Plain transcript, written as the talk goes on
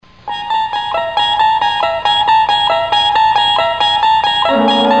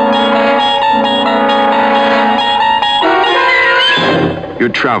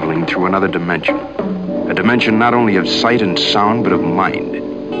traveling through another dimension. A dimension not only of sight and sound, but of mind.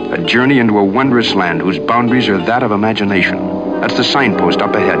 A journey into a wondrous land whose boundaries are that of imagination. That's the signpost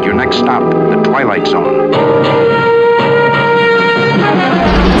up ahead. Your next stop, the Twilight Zone.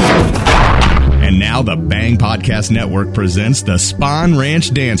 And now the Bang Podcast Network presents the Spawn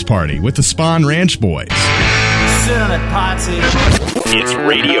Ranch Dance Party with the Spawn Ranch Boys. It's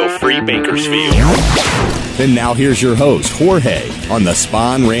Radio Free Bakersfield. Then now here's your host, Jorge, on the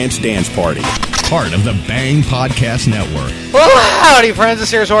Spawn Ranch Dance Party, part of the Bang Podcast Network. Well, howdy, friends.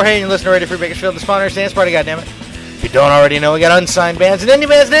 This here's Jorge, and you listen to Radio Free Bakersfield, the Spawn Ranch Dance Party, goddammit. If you don't already know, we got unsigned bands and indie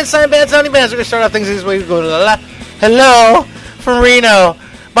bands and unsigned bands and indie bands. We're going to start off things this way. We go to the hello from Reno.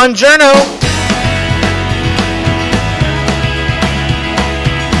 Buongiorno.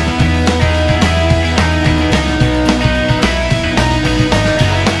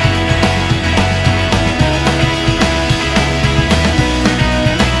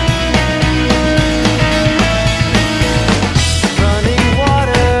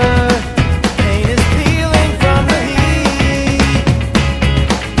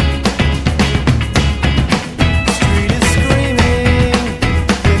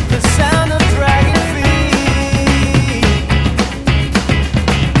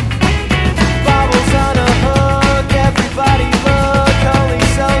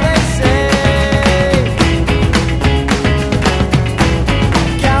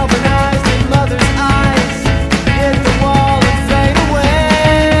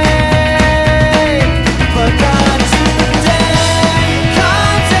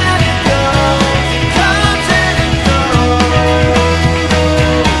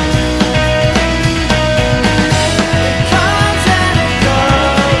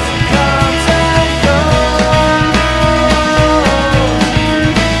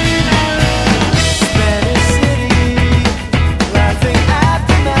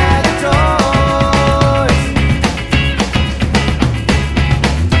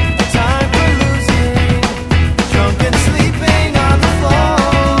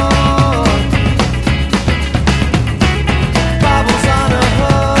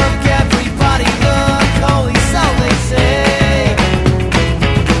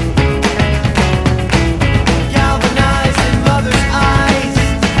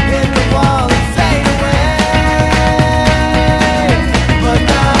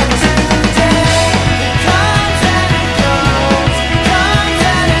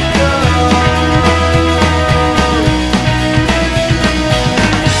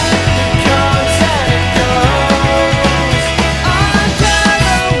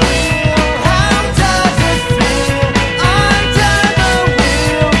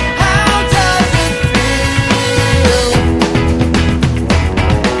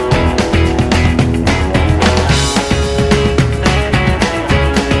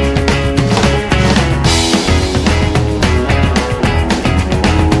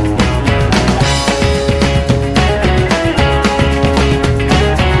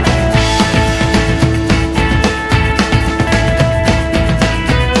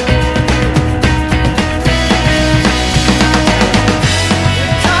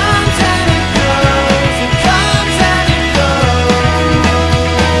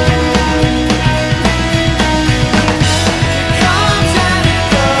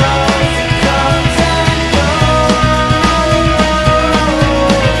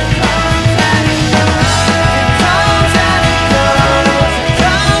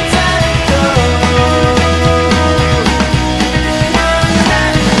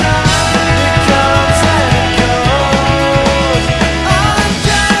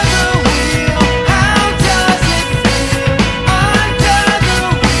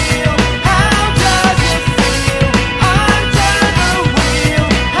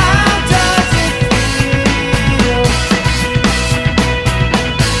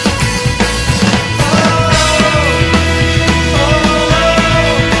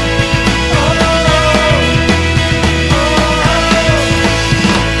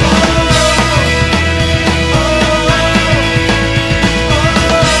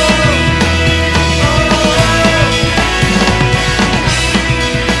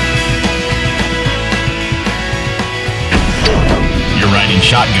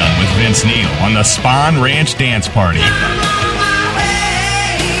 Shotgun with Vince Neil on the Spawn Ranch Dance Party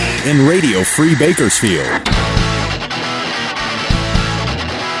in Radio Free Bakersfield.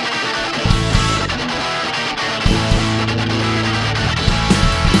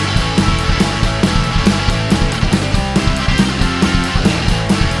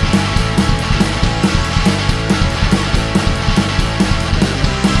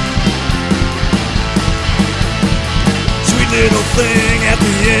 Little thing at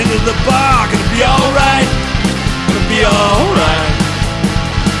the end of the bar. Gonna be alright, gonna be alright.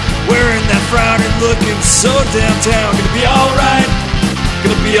 Wearing that frown and looking so downtown. Gonna be alright,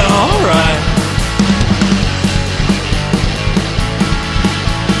 gonna be alright.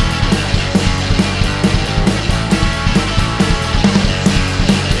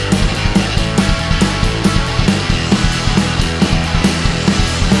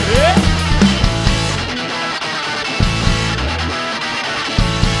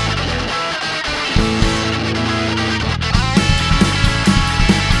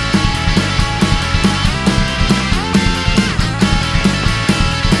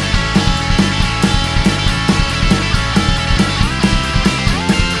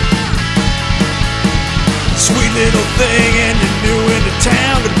 Little thing and you're new into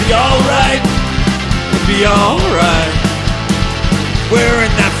town. Gonna be alright, gonna be alright.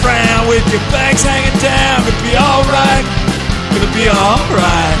 Wearing that frown with your bags hanging down. Gonna be alright, gonna be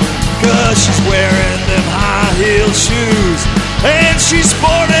alright. Cause she's wearing them high heel shoes and she's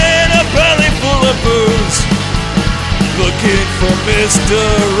sporting a belly full of booze. Looking for Mr.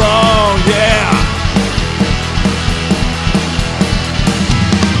 Wrong, yeah.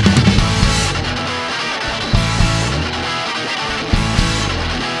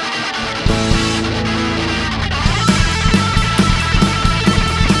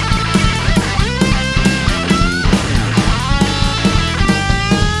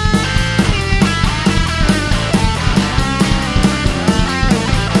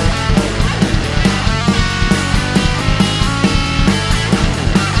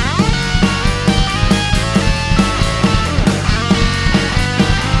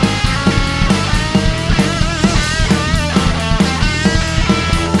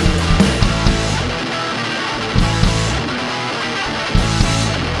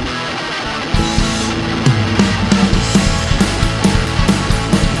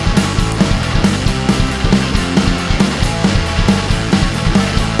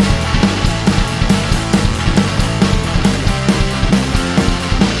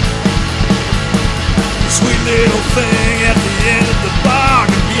 Little thing at the end of the bar.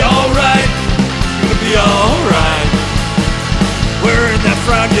 Gonna be alright, gonna be alright. Wearing that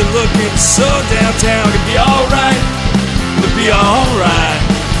frown, you're looking so downtown. Gonna be alright, gonna be alright.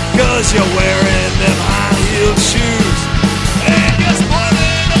 Cause you're wearing them high heel shoes and you're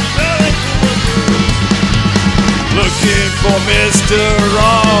sporting a belly full of booze. Looking for Mr.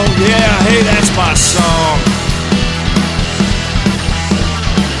 Wrong, yeah, hey, that's my song.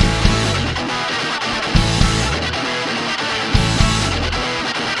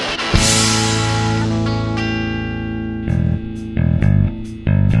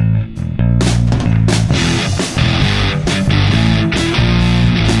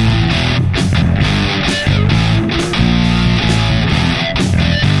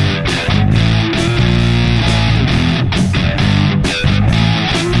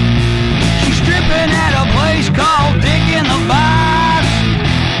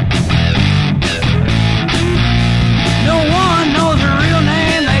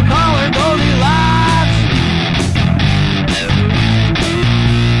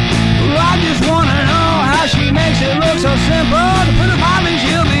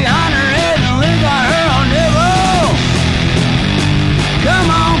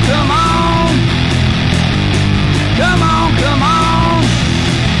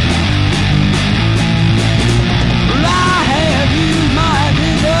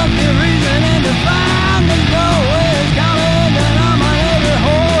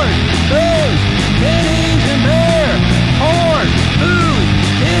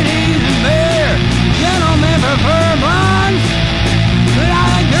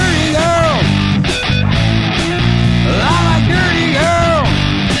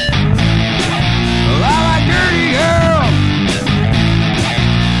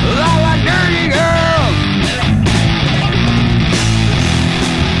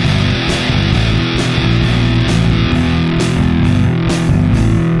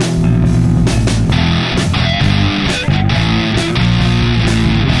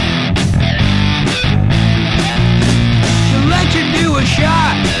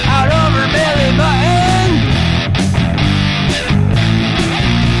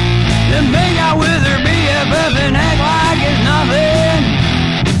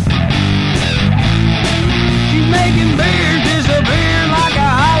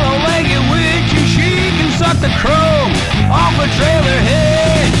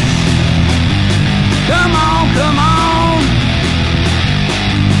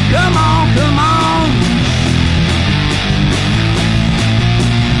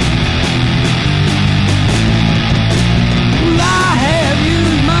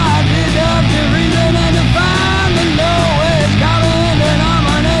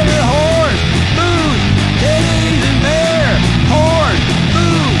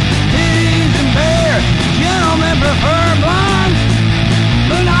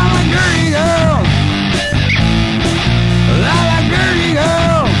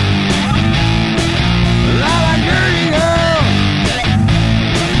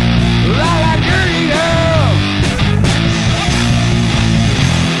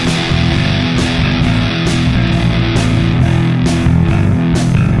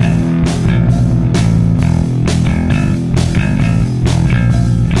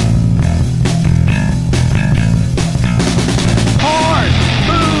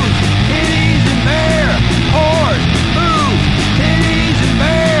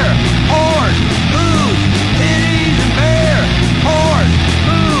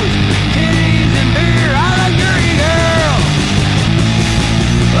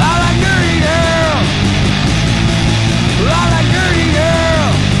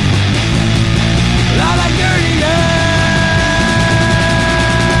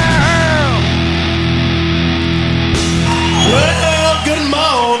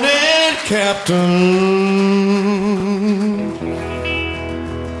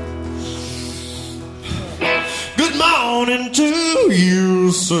 morning to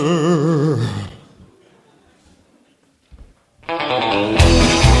you, sir.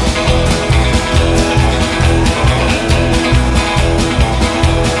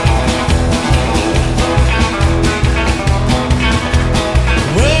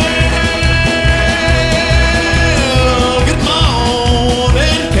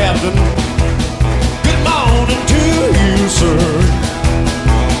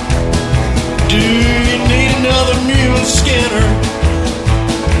 Skinner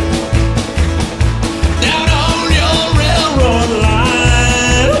down on your railroad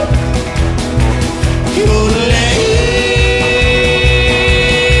line. You're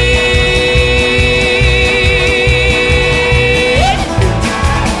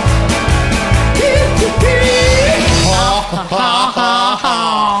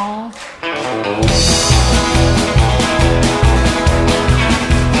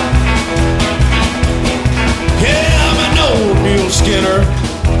Skinner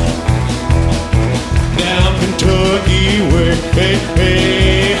down Kentucky way.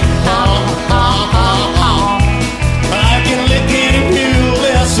 I can lick any mule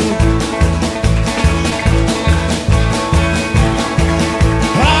lesson.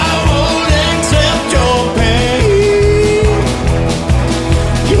 I won't accept your pain.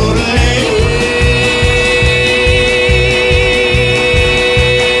 You're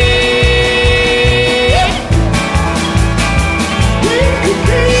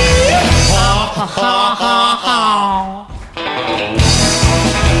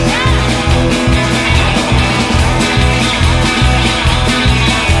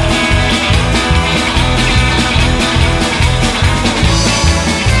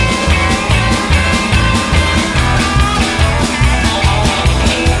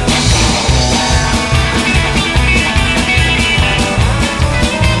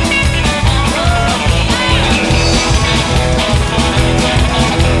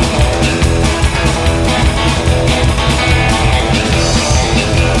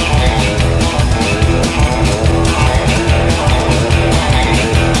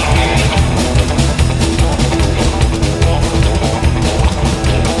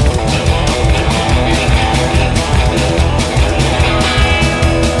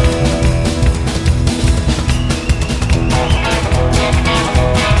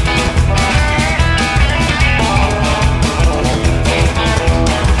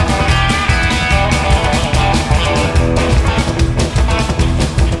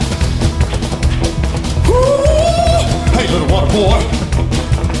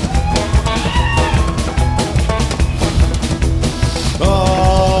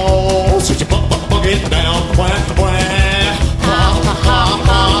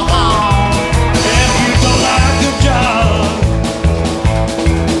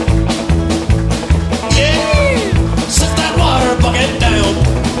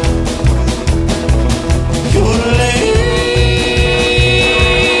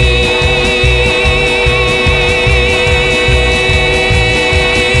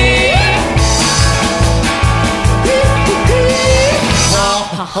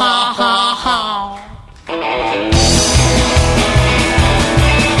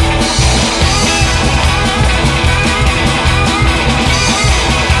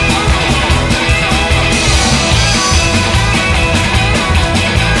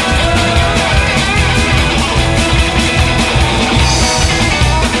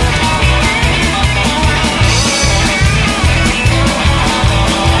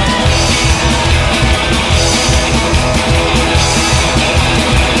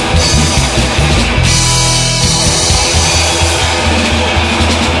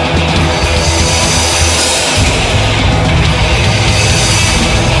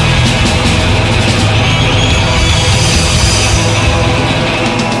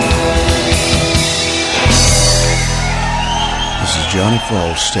Johnny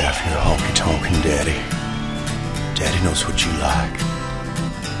Falstaff, your honky-tonkin' daddy. Daddy knows what you like.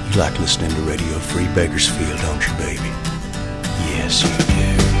 You like listening to Radio Free Bakersfield, don't you, baby? Yes, you do.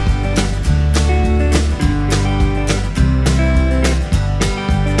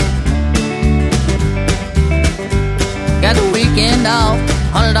 Got the weekend off,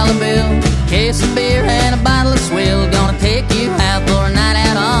 $100 bill, case of beer and a bottle of swill. Gonna take you out for a night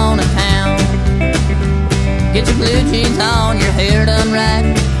out on the town. Get your blue jeans on, your hair done right.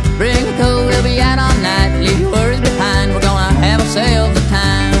 Bring a coat, we'll be out all night. Leave your worries behind, we're gonna have ourselves a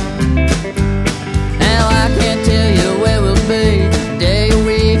time. Now I can't tell you where we'll be, a day, a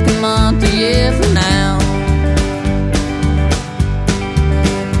week, a month, a year from now.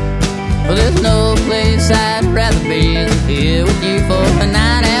 Well, there's no place I'd rather be than here with you for a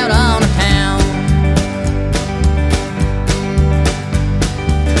night out on the town.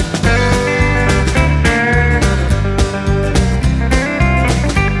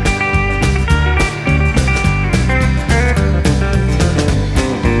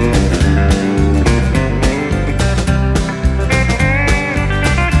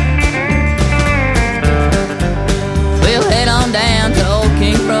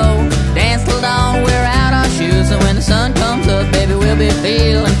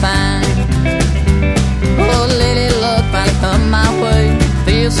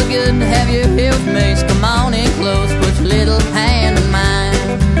 so good to have you here with me. So come on in close, put your little hand in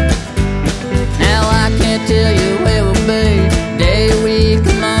mine. Now I can't tell you where we'll be, day, week,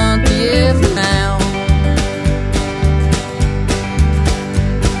 a month, a year from now.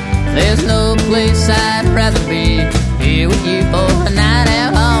 There's no place I'd rather be, here with you for a night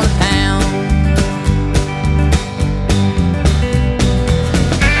out on the town.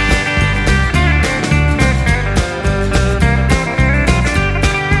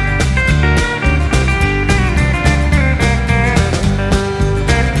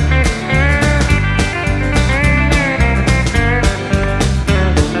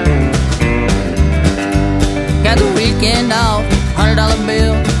 Got the weekend off, $100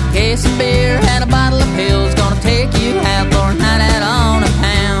 bill, case of beer and a bottle of pills. Gonna take you out for a night out on the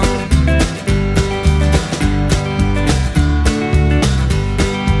town.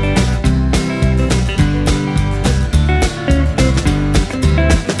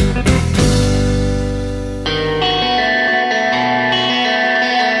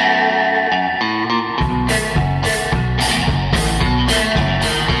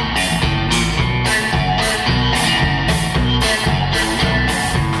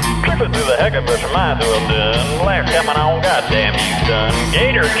 Tripping through the Heckabus reminds well done. Black's coming on, goddamn you done.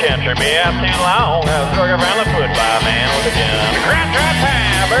 Gator country be out too long. I was drug around the foot by a man with a gun. Crap, trap,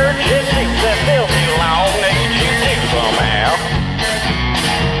 time, bird shit seems that still too long. They can shoot too somehow.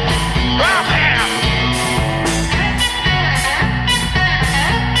 Somehow.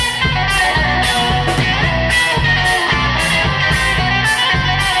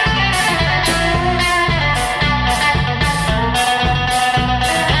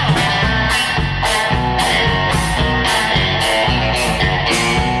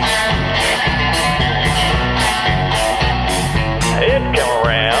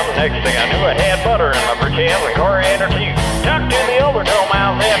 Next thing I knew, I had butter in my briquettes and coriander too. Talked to the overtoe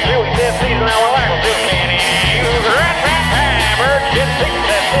mouth there too. He said, season I will like a still can't use. Rat, rat, time, bird, shit, six,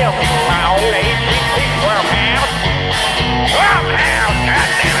 that still too long. Eight, six, six, 12 pounds. 12 pounds, god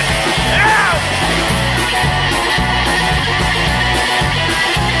damn it. Oh!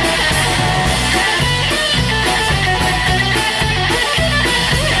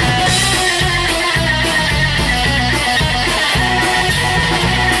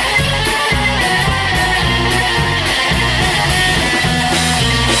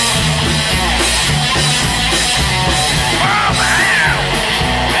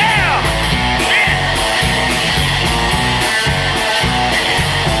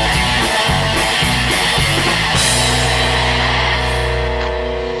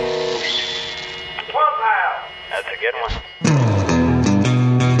 That's a good one.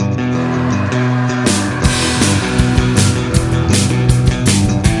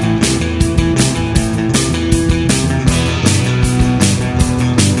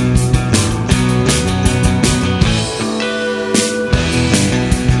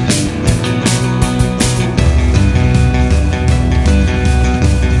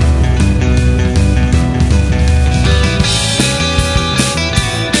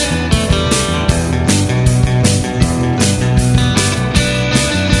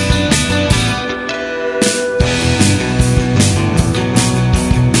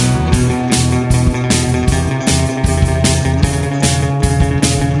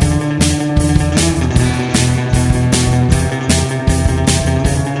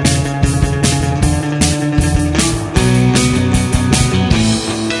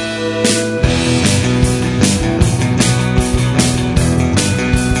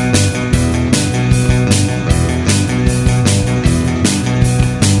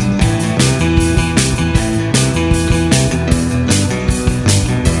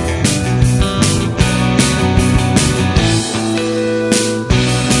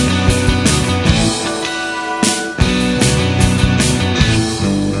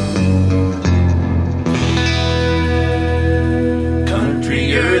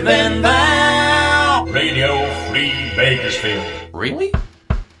 Bakersfield. Really?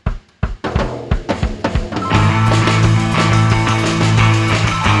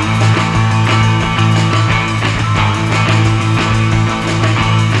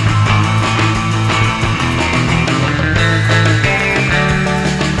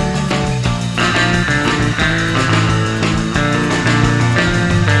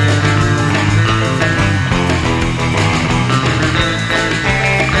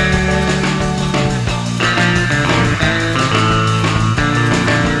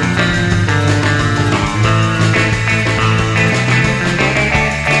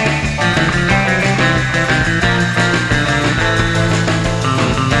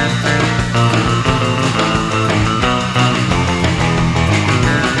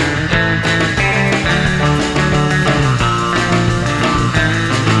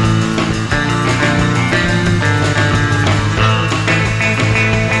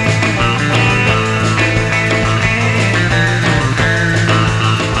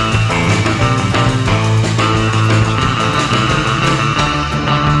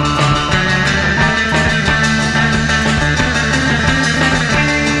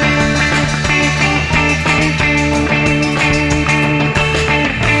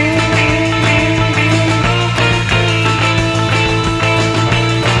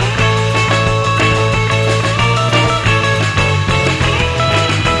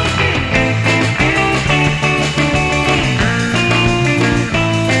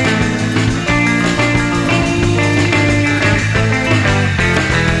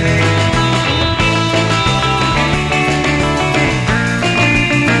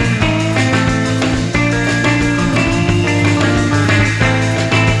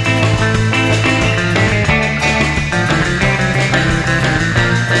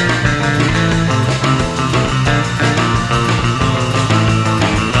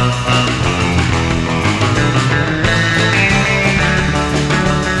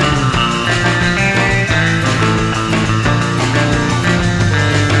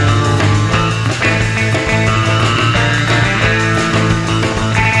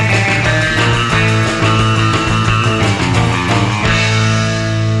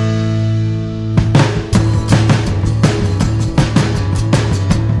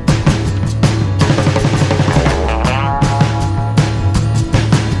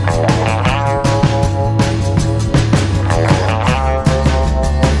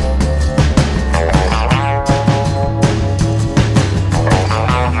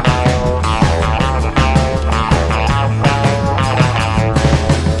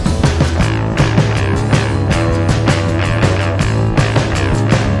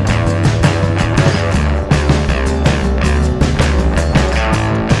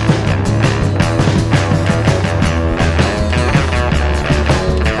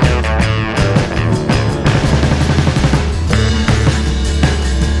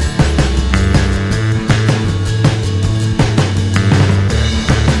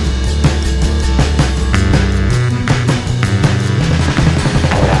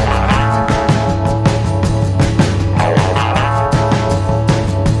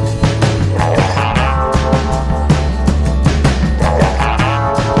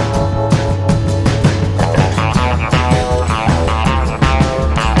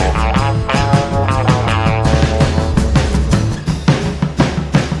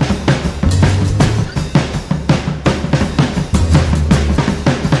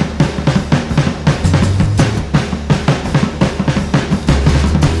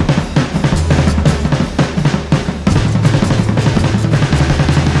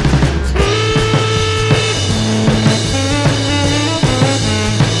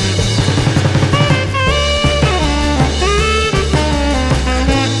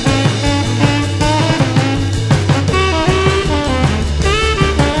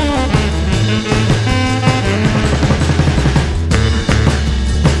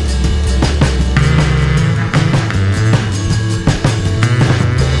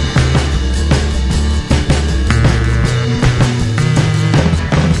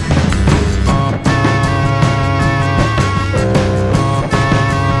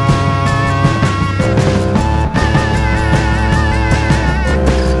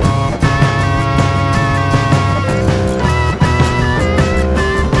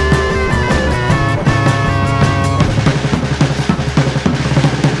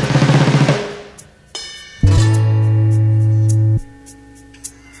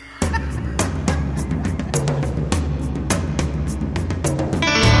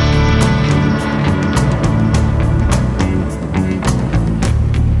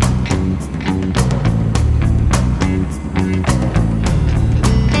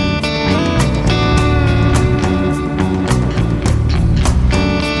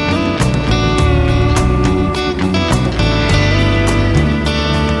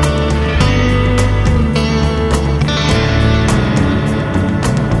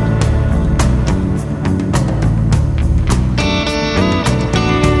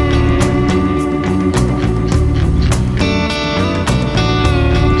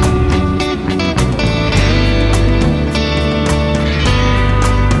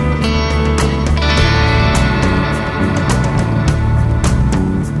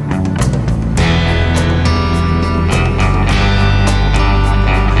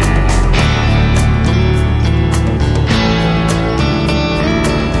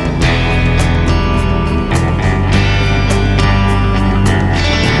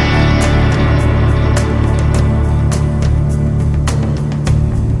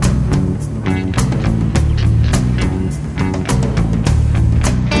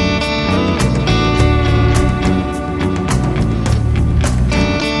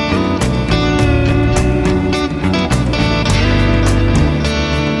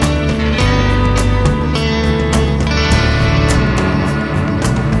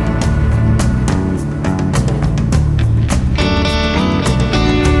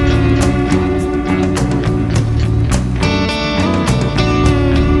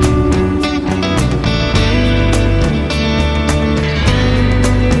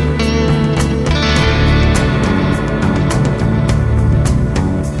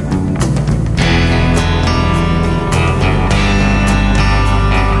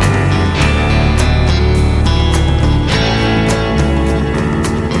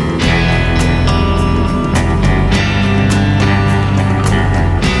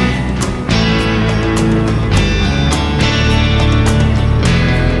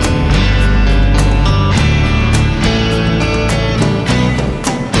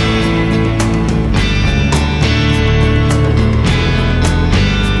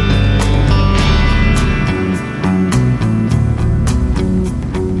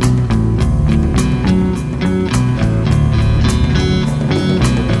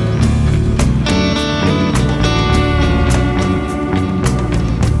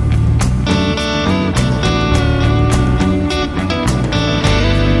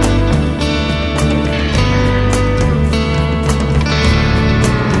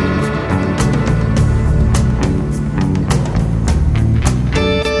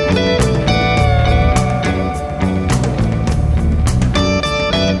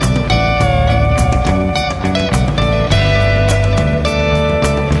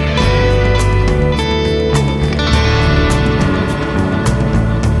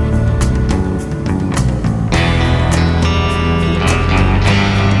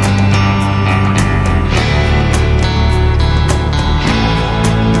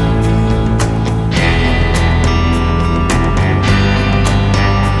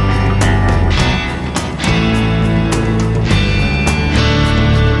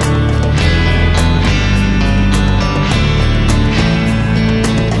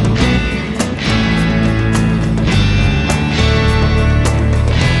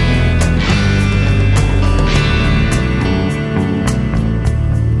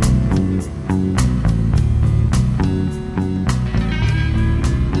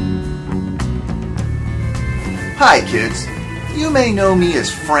 Hi kids, you may know me as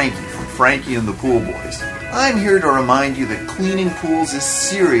Frankie from Frankie and the Pool Boys. I'm here to remind you that cleaning pools is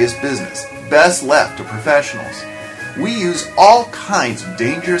serious business, best left to professionals. We use all kinds of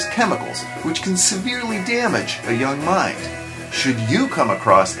dangerous chemicals which can severely damage a young mind. Should you come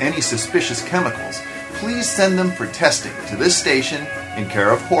across any suspicious chemicals, please send them for testing to this station in care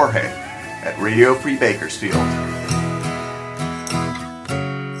of Jorge at Radio Free Bakersfield.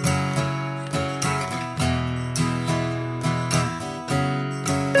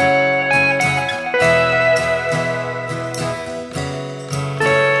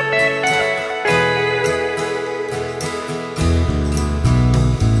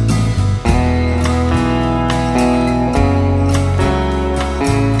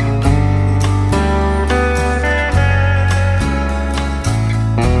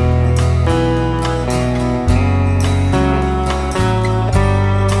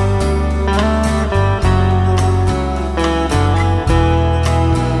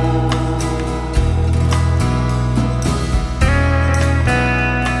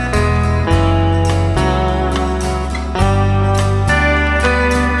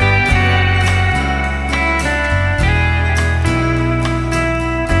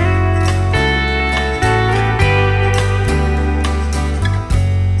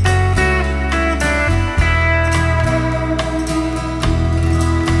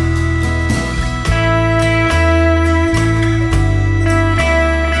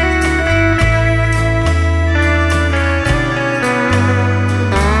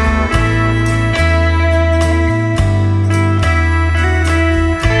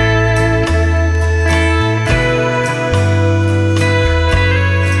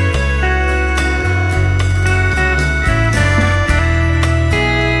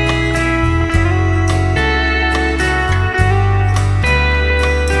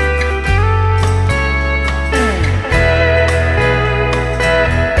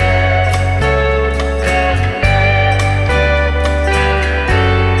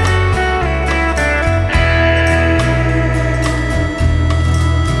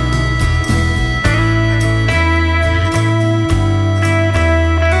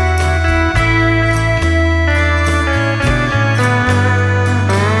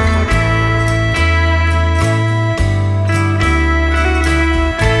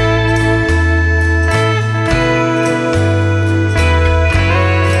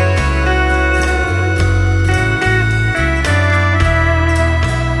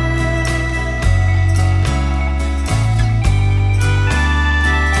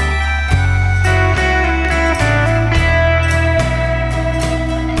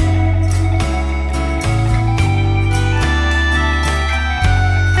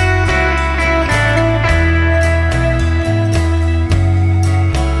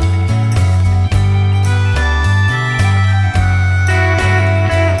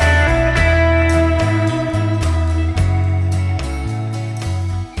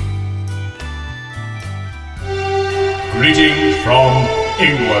 Greetings from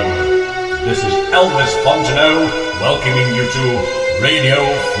England. This is Elvis Fontenot welcoming you to Radio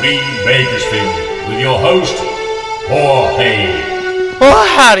Free Bakersfield with your host, Jorge. Well,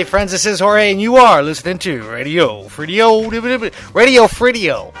 howdy, friends. This is Jorge, and you are listening to Radio Free Bakersfield.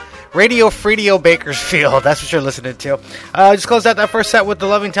 That's what you're listening to. Just closed out that first set with the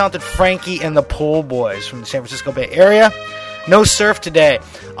loving, talented Frankie and the Pool Boys from the San Francisco Bay Area. No surf today.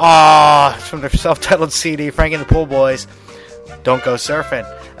 It's from their self-titled CD, Frankie and the Pool Boys. Don't go surfing.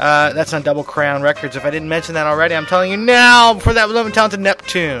 That's on Double Crown Records. If I didn't mention that already, I'm telling you now. For that loving, talented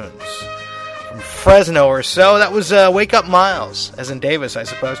Neptunes from Fresno or so. That was Wake Up Miles, as in Davis, I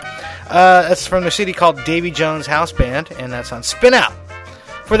suppose. That's from their CD called Davy Jones House Band, and that's on Spin Out.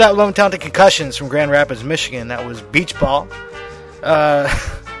 For that loving, talented Concussions from Grand Rapids, Michigan, that was Beach Ball.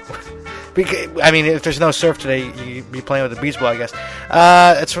 I mean, if there's no surf today, you'd be playing with a beach ball, I guess.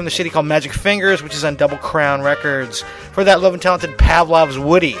 It's from the city called Magic Fingers, which is on Double Crown Records. For that loving, talented Pavlov's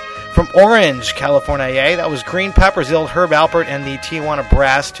Woody from Orange, California. That was Green Peppers, the old Herb Alpert, and the Tijuana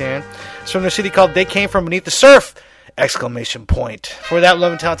Brass tune. It's from the city called They Came From Beneath the Surf! ! For that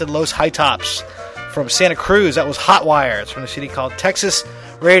loving, talented Los High Tops from Santa Cruz, that was Hotwire. It's from the city called Texas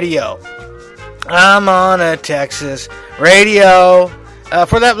Radio. I'm on a Texas radio.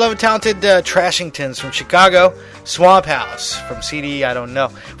 For that loving, talented Trashingtons from Chicago, Swamp House from CD I Don't Know.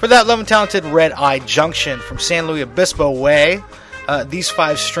 For that loving, talented Red Eye Junction from San Luis Obispo Way, These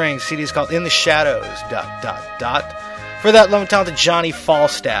Five Strings, CD is called In the Shadows, ... For that loving, talented Johnny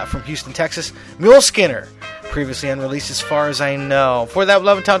Falstaff from Houston, Texas, Mule Skinner, previously unreleased as far as I know. For that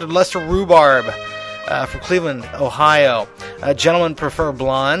loving, talented Lester Rhubarb, from Cleveland, Ohio. Gentlemen Prefer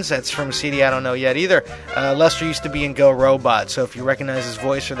Blondes. That's from a CD I don't know yet either. Lester used to be in Go Robot, so if you recognize his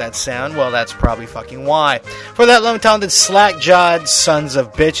voice or that sound, well, that's probably fucking why. For that, lone talented Slack-jawed Sons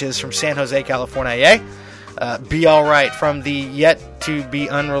of Bitches from San Jose, California. Be Alright from the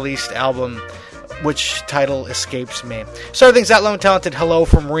yet-to-be-unreleased album, which title escapes me. Starting things out, lone talented Hello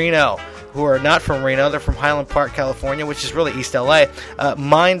from Reno, who are not from Reno. They're from Highland Park, California, which is really East LA.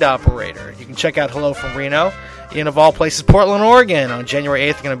 Mind Operator. You can check out Hello from Reno in, of all places, Portland, Oregon. On January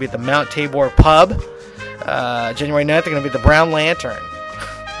 8th, they're going to be at the Mount Tabor Pub. January 9th, they're going to be at the Brown Lantern.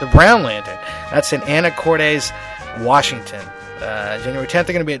 The Brown Lantern. That's in Anacortes, Washington. January 10th,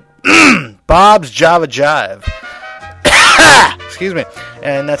 they're going to be at Bob's Java Jive. Excuse me.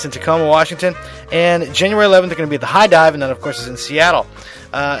 And that's in Tacoma, Washington. And January 11th, they're going to be at the High Dive, and that, of course, is in Seattle.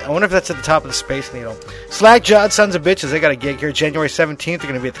 I wonder if that's at the top of the Space Needle. Slack-jawed Sons of Bitches, they got a gig here. January 17th, they're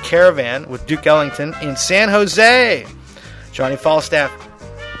going to be at the Caravan with Duke Ellington in San Jose. Johnny Falstaff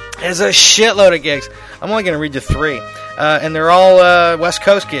has a shitload of gigs. I'm only going to read you 3. And they're all West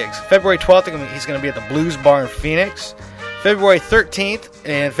Coast gigs. February 12th, he's going to be at the Blues Bar in Phoenix. February 13th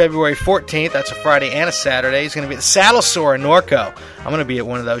and February 14th, that's a Friday and a Saturday, he's going to be at the Saddle Sore in Norco. I'm going to be at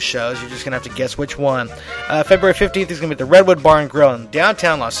one of those shows. You're just going to have to guess which one. February 15th, he's going to be at the Redwood Bar and Grill in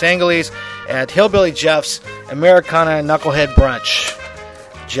downtown Los Angeles at Hillbilly Jeff's Americana Knucklehead Brunch.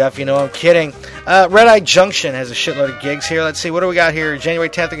 Jeff, you know I'm kidding. Red Eye Junction has a shitload of gigs here. Let's see, what do we got here? January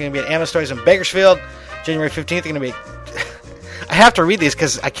 10th, they're going to be at Anastoys in Bakersfield. January 15th, they're going to be I have to read these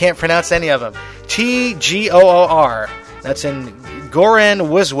because I can't pronounce any of them. Tgoor. That's in Goren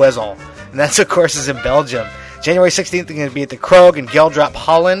Wiswezel. And that's, of course, is in Belgium. January 16th, they're going to be at the Krog in Geldrop,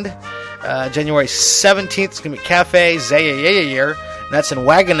 Holland. January 17th, it's going to be Cafe Zayayayer. And that's in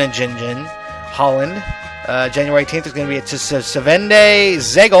Wageningen, Holland. January 18th, it's going to be at Savende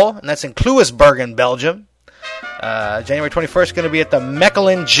Zegel. And that's in Kluisbergen, Belgium. January 21st, is going to be at the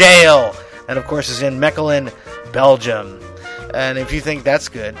Mechelen Jail. And, of course, is in Mechelen, Belgium. And if you think that's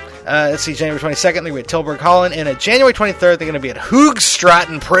good, let's see, January 22nd, they're going to be at Tilburg, Holland. And at January 23rd, they're going to be at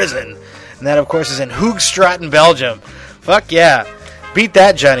Hoogstraten Prison. And that, of course, is in Hoogstraten, Belgium. Fuck yeah. Beat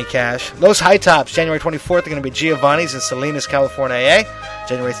that, Johnny Cash. Los High Tops, January 24th, they're going to be at Giovanni's in Salinas, California.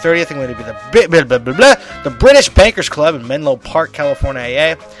 January 30th, they're going to be the British Bankers Club in Menlo Park,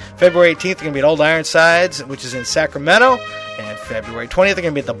 California. February 18th, they're going to be at Old Ironsides, which is in Sacramento. And February 20th, they're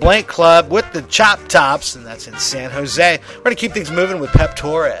going to be at the Blank Club with the Chop Tops, and that's in San Jose. We're going to keep things moving with Pep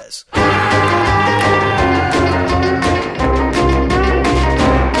Torres.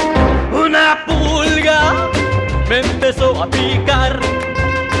 Una pulga me empezó a picar.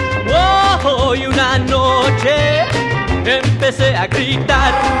 Oh, y una noche empecé a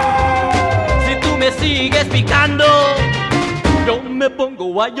gritar. Si tú me sigues picando, yo me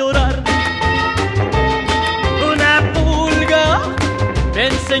pongo a llorar. Una pulga me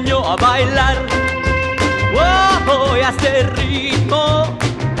enseñó a bailar. Oh, y a este ritmo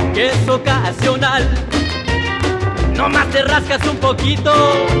que es ocasional. Nomás te rascas un poquito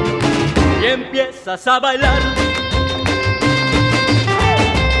y empiezas a bailar.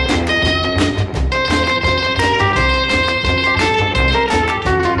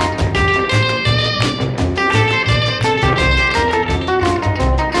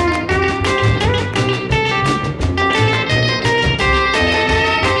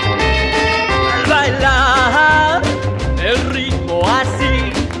 Al bailar el ritmo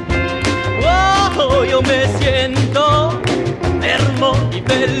así, oh, yo me siento hermoso y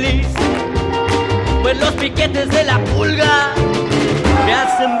feliz, pues los piquetes de la pulga me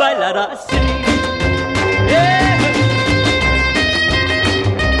hacen bailar así.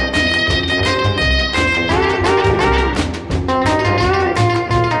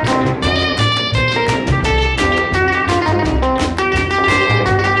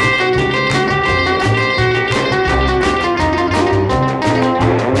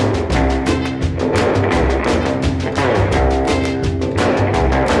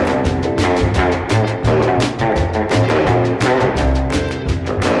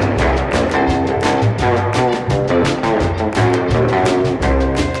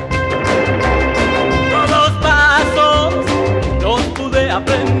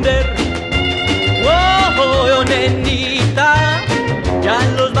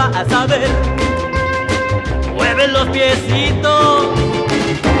 A saber, mueve los piecitos,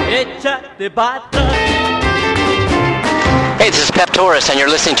 échate pata. Hey, this is Pep Torres, and you're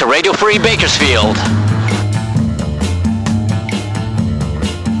listening to Radio Free Bakersfield.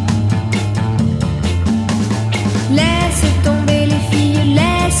 Laisse tomber les filles,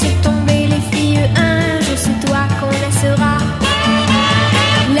 un jour c'est toi qu'on laissera.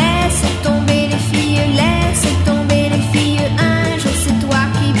 Laisse tomber les filles,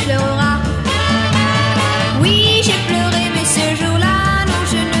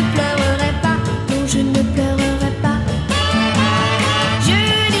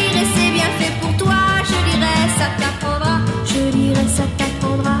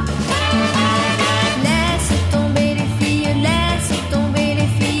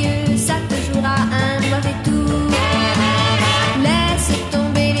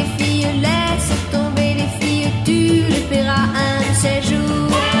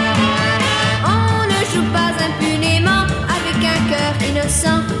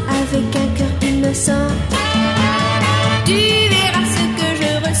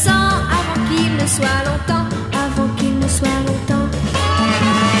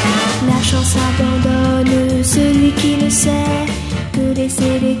 celui qui ne sait que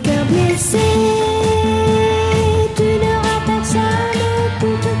laisser des cœurs blessés. Tu n'auras personne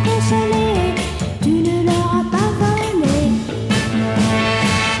pour te consoler, tu ne leur as pas volé.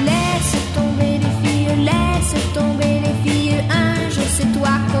 Laisse tomber les filles, laisse tomber les filles, un jour c'est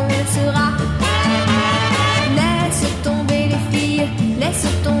toi qu'on le sera. Laisse tomber les filles, laisse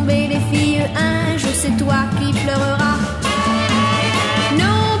tomber les filles, un jour c'est toi qui pleureras.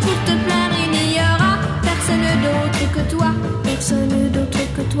 Non, pour te plaindre il n'y aura personne d'autre que toi, personne d'autre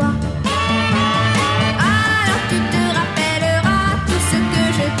que toi. Alors tu te rappelleras tout ce que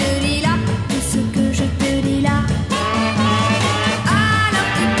je te dis là, tout ce que je te dis là. Alors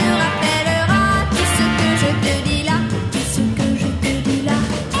tu te rappelleras tout ce que je te dis là, tout ce que je te dis là.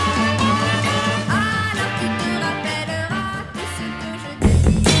 Alors tu te rappelleras tout ce que je te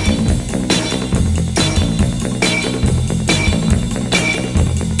dis.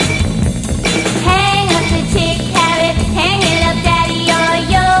 Hang up the chick habit, hang it up, daddy, or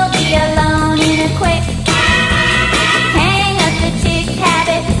you'll be alone in a quick. Hang up the chick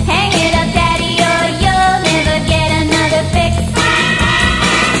habit, hang it up, daddy, or you'll never get another fix.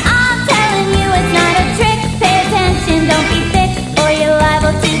 I'm telling you it's not a trick, pay attention, don't be thick, or you're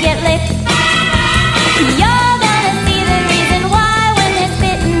liable to get licked. You're gonna see the reason why when they're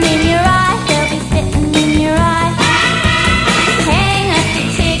spitting in your eye, they'll be spitting in your eye. Hang up the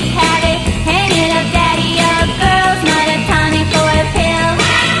chick habit, hang it up, daddy, your girl's not a tonic or a pill.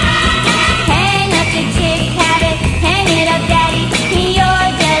 Hang up the chick habit, hang it up, daddy, you're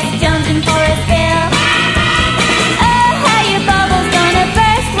just jumping for a spill. Oh, how your bubble's gonna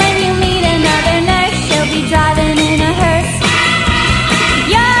burst when you meet another nurse, she'll be driving in a hearse.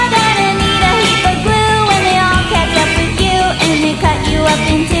 You're gonna need a heap of glue when they all catch up with you and they cut you up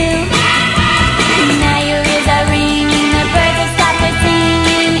in two. Now your ears are ringing, the birds have stopped with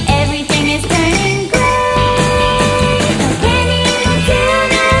singing, everything is turning gray. No candy in the till,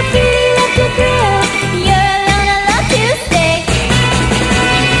 no beauty left to thrill. You're alone, alone to stay.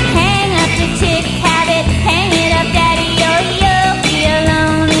 Hang up the chick habit, hang it up, daddy, or you'll be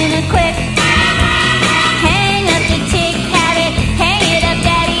alone in a quick. Hang up the chick habit, hang it up,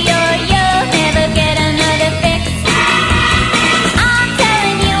 daddy, or you'll never get another fix. I'm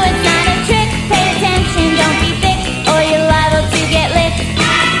telling you it's not a trick, pay attention, don't be thick, or you're liable to get licked.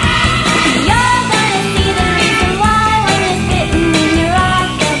 You're gonna see the reason why when they're spitting in your eye,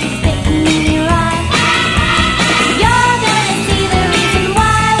 they'll be spitting in your eye. You're gonna see the reason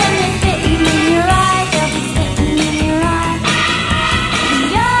why when they're spitting in your eye, they'll be spitting in your eye.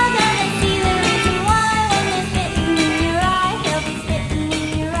 You're gonna see the reason why when they're spitting in your eye, they'll be spitting in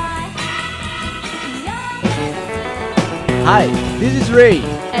your eye. Hi, this is Ray.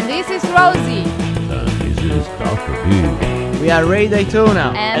 And this is Rosie. This is Dr. Who. We are Ray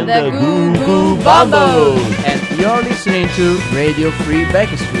Daytona And the Goo Goo Bombos. And you're listening to Radio Free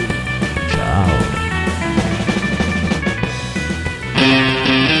Bakersfield. Ciao.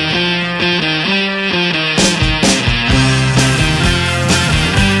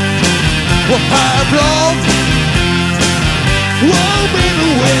 Well, high love, whoa, baby,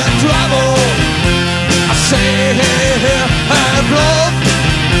 we're in trouble. I say, high love,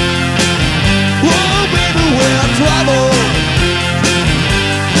 whoa, baby, we're in trouble.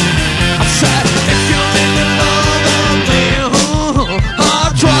 I said, if you need love, then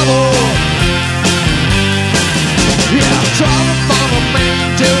hard trouble. Yeah, trouble from the main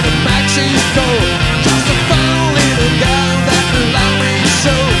to the Mexico. Just a fun little girl that love me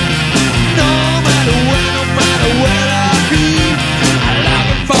so. No matter where I be, I'm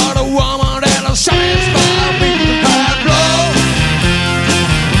looking for the woman that'll satisfy me. High blow,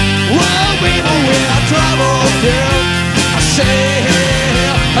 whoa, baby, we're in trouble, girl. I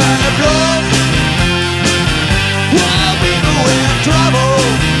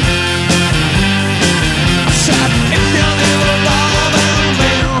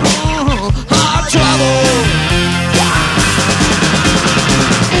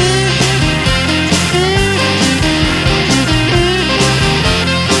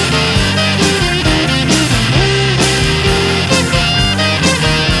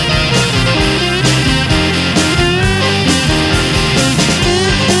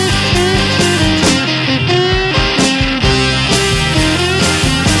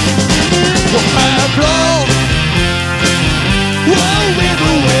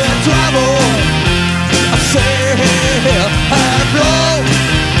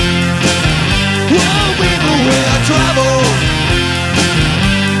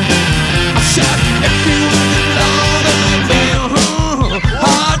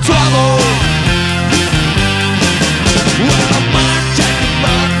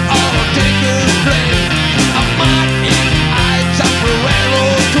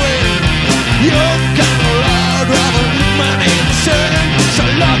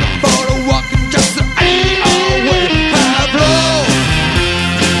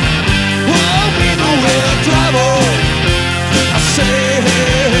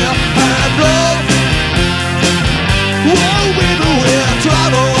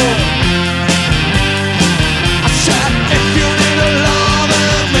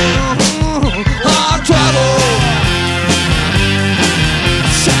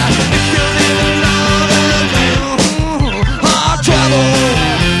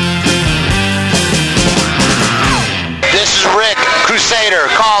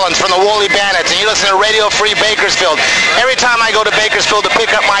Sater Collins from the Woolly Bandits, and you listen to Radio Free Bakersfield. Every time I go to Bakersfield to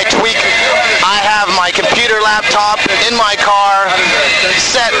pick up my tweak, I have my computer laptop in my car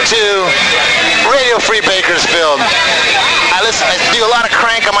set to Radio Free Bakersfield. I do a lot of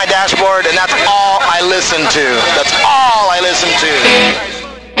crank on my dashboard, and that's all I listen to. That's all I listen to.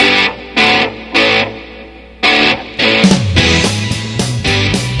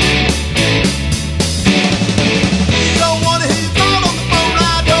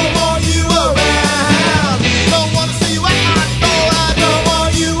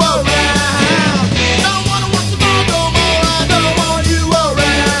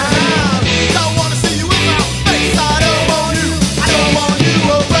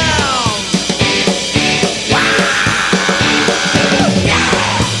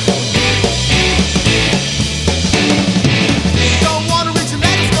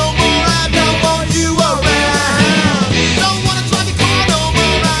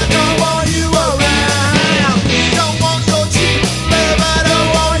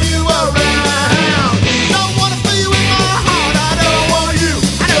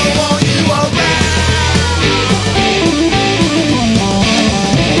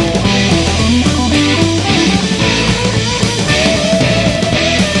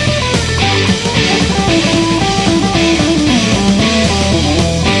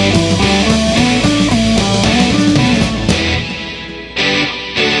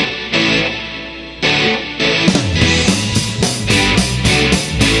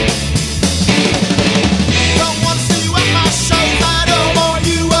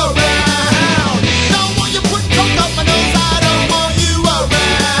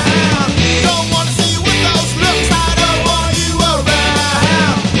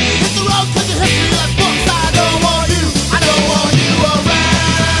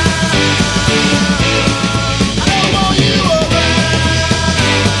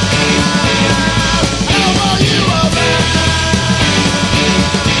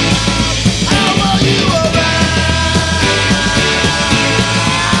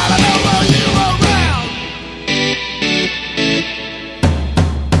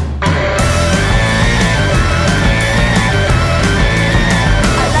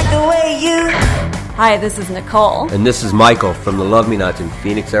 Hi, this is Nicole. And this is Michael from the Love Me Nots in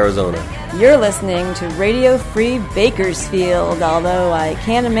Phoenix, Arizona. You're listening to Radio Free Bakersfield, although I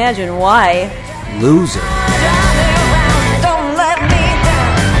can't imagine why. Loser.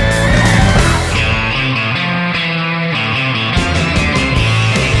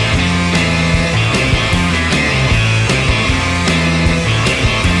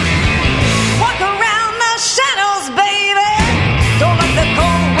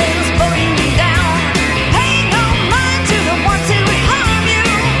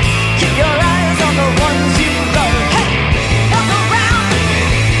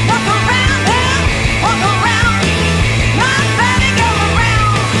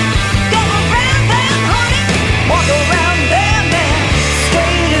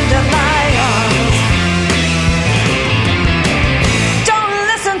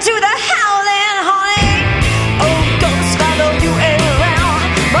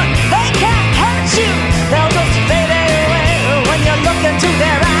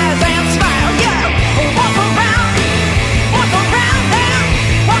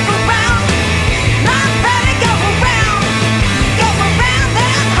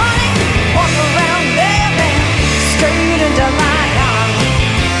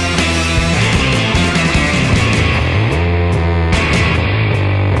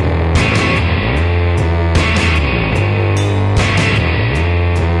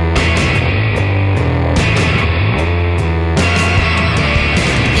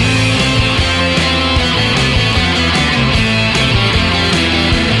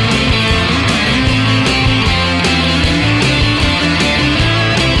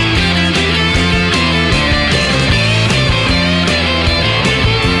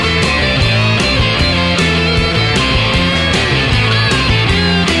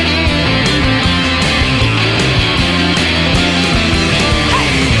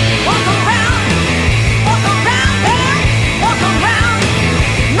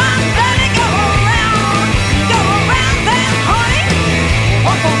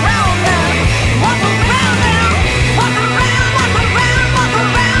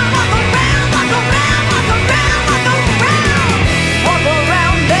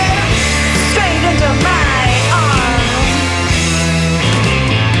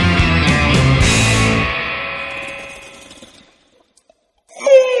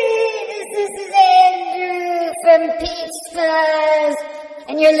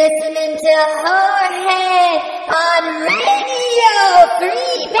 and you're listening to Jorge on Radio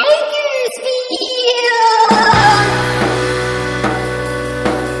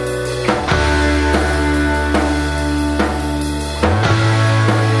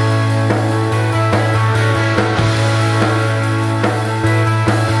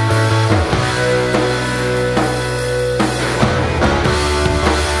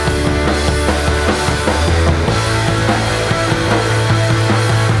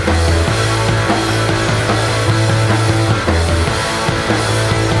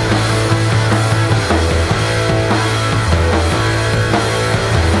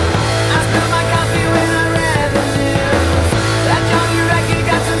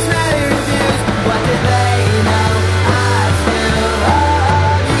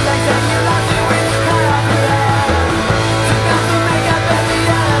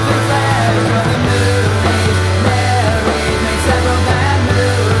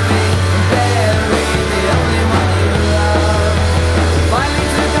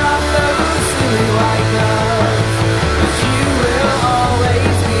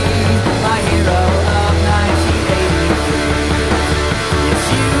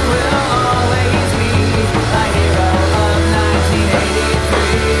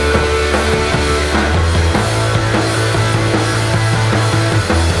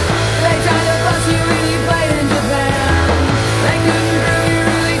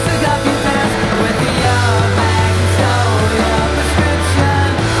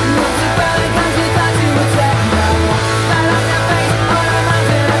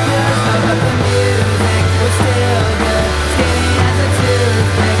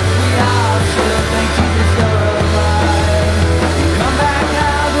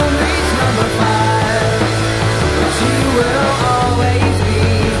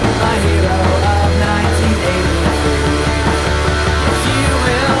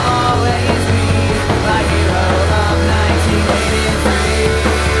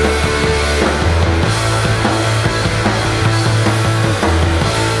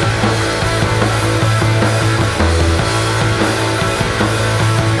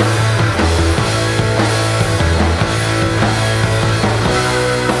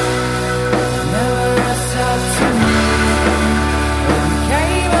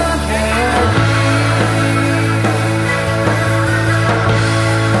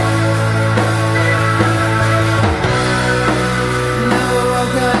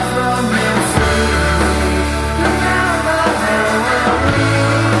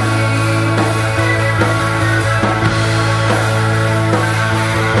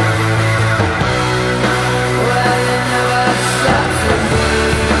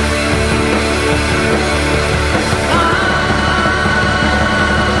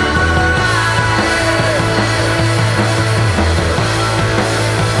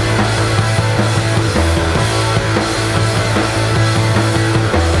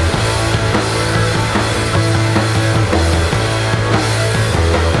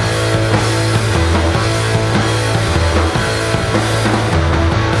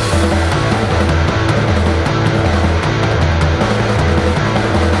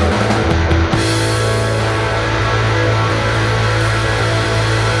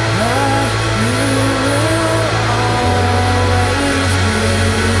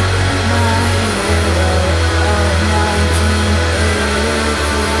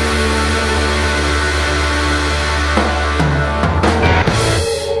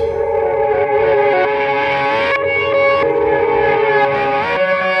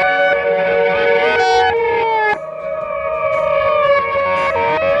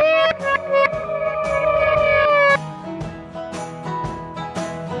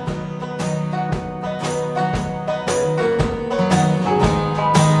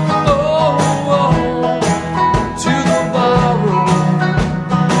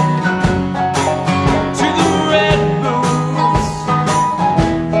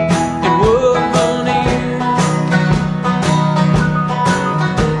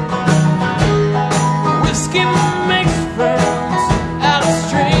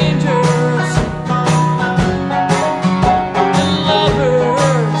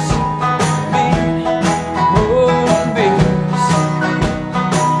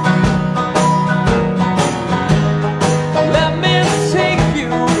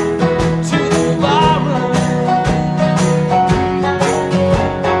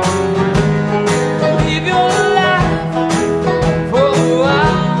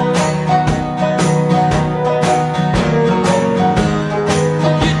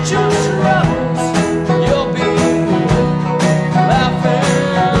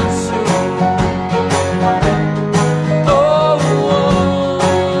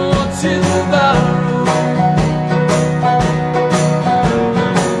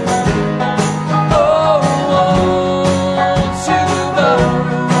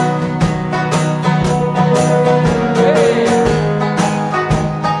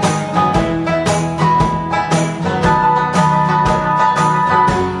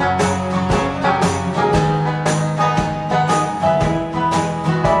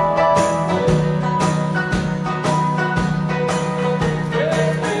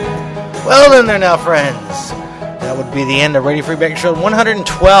Well then, they're now friends. That would be the end of Radio Free Bakersfield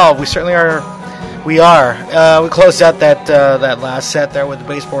 112. We certainly are. We closed out that last set there with the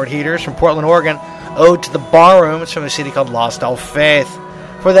Baseboard Heaters from Portland, Oregon. Ode to the Barroom. It's from a CD called Lost All Faith.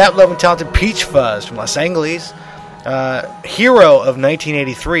 For that, Love and Talented Peach Fuzz from Los Angeles. Hero of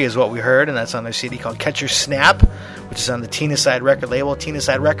 1983 is what we heard, and that's on their CD called Catch Your Snap, which is on the Tina Side record label,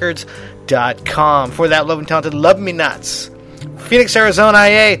 tinasiderecords.com. For that, Love and Talented Love Me Nuts. Phoenix, Arizona,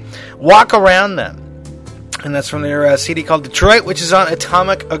 IA, Walk Around Them. And that's from their CD called Detroit, which is on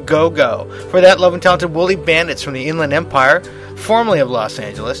Atomic A-Go-Go. For that, Love and Talented Woolly Bandits from the Inland Empire, formerly of Los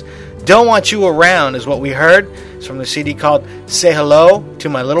Angeles. Don't Want You Around is what we heard. It's from the CD called Say Hello to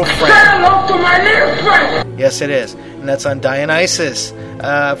My Little Friend. Say hello to my little friend! Yes, it is. And that's on Dionysus.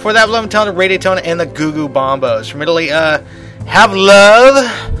 For that, Love and Talented Radiotona and the Goo Goo Bombos. From Italy, Have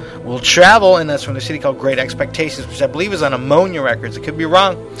Love Will Travel, and that's from the CD called Great Expectations, which I believe is on Ammonia Records. It could be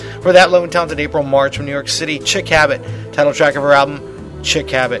wrong. For that, Love and Talented April March from New York City, Chick Habit, title track of her album,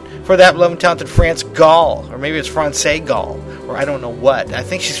 Chick Habit. For that, Love and Talented France Gall, or maybe it's Francais Gall, or I don't know what. I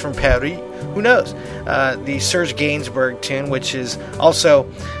think she's from Paris. Who knows? The Serge Gainsbourg tune, which is also,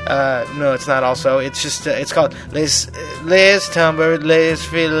 no, it's not also. It's just, it's called Les Tombes, Les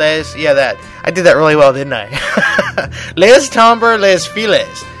Filets. Yeah, that. I did that really well, didn't I? Les Tombes, Les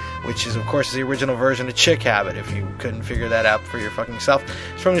Filets, which is, of course, the original version of Chick Habit, if you couldn't figure that out for your fucking self.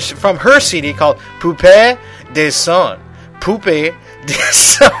 It's from her CD called Poupée des Sons. Poupée des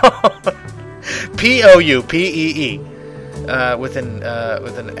Sons. P-O-U-P-E-E. With an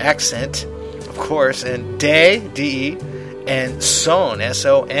accent, of course, and D-E, and Son,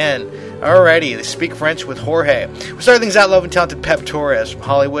 S-O-N. Alrighty, they speak French with Jorge. We start things out, Love and Talented Pep Torres from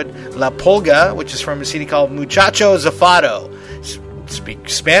Hollywood. La Pulga, which is from a CD called Muchacho Zafado. Speak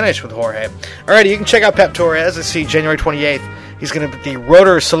Spanish with Jorge. Alrighty, you can check out Pep Torres. Let's see, January 28th. He's going to be at the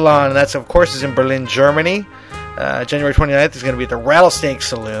Rotor Salon, and that's, of course, is in Berlin, Germany. January 29th, he's going to be at the Rattlesnake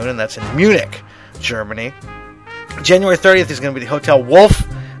Saloon, and that's in Munich, Germany. January 30th is going to be the Hotel Wolf.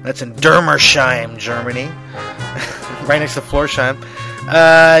 That's in Dermersheim, Germany. Right next to Florsheim.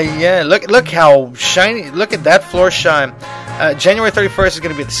 Yeah, look how shiny. Look at that Florsheim. January 31st is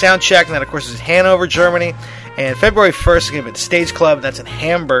going to be at the Soundcheck, and that, of course, is Hanover, Germany. And February 1st is going to be at the Stage Club, and that's in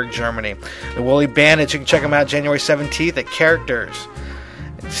Hamburg, Germany. The Woolly Bandits, you can check them out January 17th at Characters.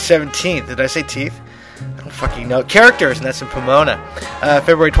 17th, did I say teeth? I don't fucking know. Characters, and that's in Pomona.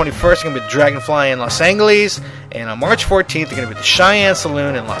 February 21st is going to be the Dragonfly in Los Angeles. And on March 14th, they're going to be at the Cheyenne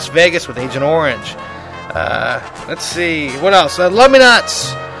Saloon in Las Vegas with Agent Orange. Let's see. What else? Love Me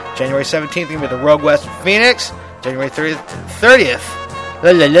Nuts. January 17th, they're going to be at the Rogue West in Phoenix. January 30th.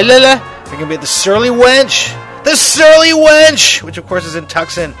 They're going to be at the Surly Wench. The Surly Wench! Which, of course, is in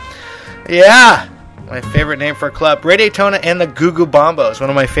Tucson. Yeah. My favorite name for a club. Radiotona and the Goo Goo Bombos. One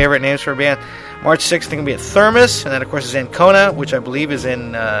of my favorite names for a band. March 6th, they're going to be at Thermos, and that, of course, is Ancona, which I believe is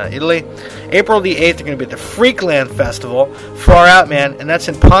in Italy. April the 8th, they're going to be at the Freakland Festival. Far out, man, and that's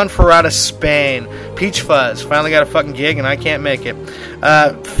in Ponferrada, Spain. Peach Fuzz finally got a fucking gig, and I can't make it.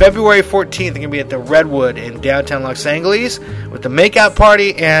 February 14th, they're going to be at the Redwood in downtown Los Angeles with the Makeout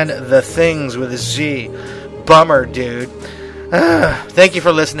Party and The Things with a Z. Bummer, dude. Thank you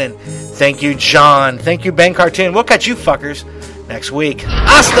for listening. Thank you, John. Thank you, Ben Cartoon. We'll catch you fuckers next week.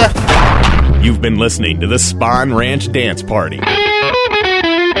 Hasta! You've been listening to the Spawn Ranch Dance Party. Give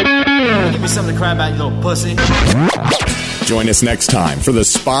me something to cry about, you little pussy. Join us next time for the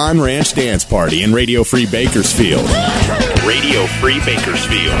Spawn Ranch Dance Party in Radio Free Bakersfield. Radio Free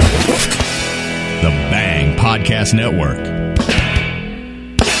Bakersfield. The Bang Podcast Network.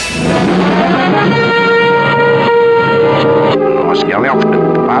 Ja, maar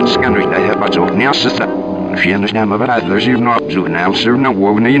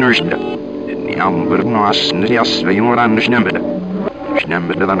nog eens, net als wij jongeren aan de stemmen.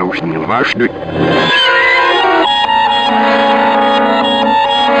 Stemmen dan ook niet meer.